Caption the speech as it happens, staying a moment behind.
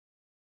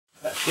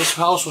This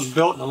house was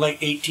built in the late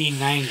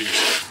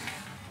 1890s.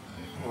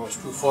 There was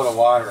 2 foot of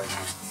water in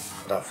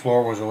there. The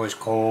floor was always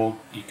cold.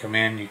 You come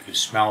in, you could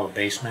smell the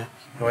basement.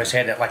 You always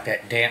had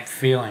that damp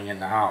feeling in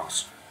the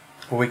house.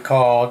 Well, we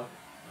called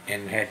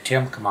and had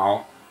Tim come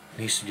out.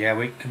 And he said, yeah,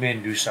 we can come in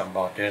and do something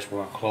about this. We're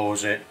going to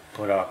close it,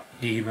 put a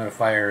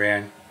dehumidifier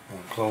in, we're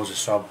going to close the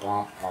sub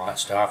pump, all that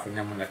stuff. And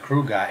then when the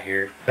crew got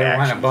here, they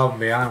went above and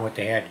beyond what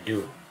they had to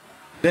do.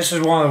 This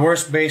is one of the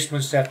worst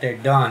basements that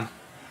they've done.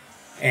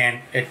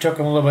 And it took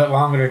them a little bit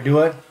longer to do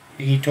it.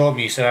 He told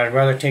me, he said, I'd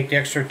rather take the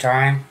extra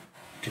time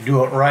to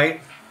do it right.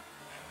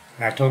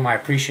 And I told him I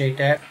appreciate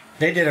that.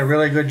 They did a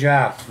really good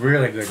job,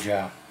 really good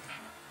job.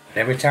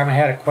 Every time I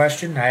had a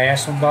question, I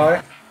asked him about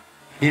it.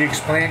 He'd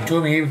explain it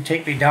to me, he would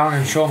take me down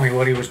and show me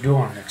what he was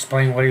doing,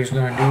 explain what he was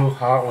going to do,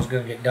 how it was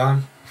going to get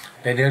done.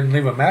 They didn't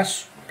leave a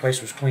mess, the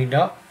place was cleaned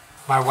up.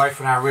 My wife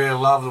and I really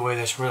love the way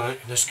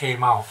this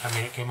came out. I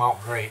mean, it came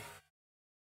out great.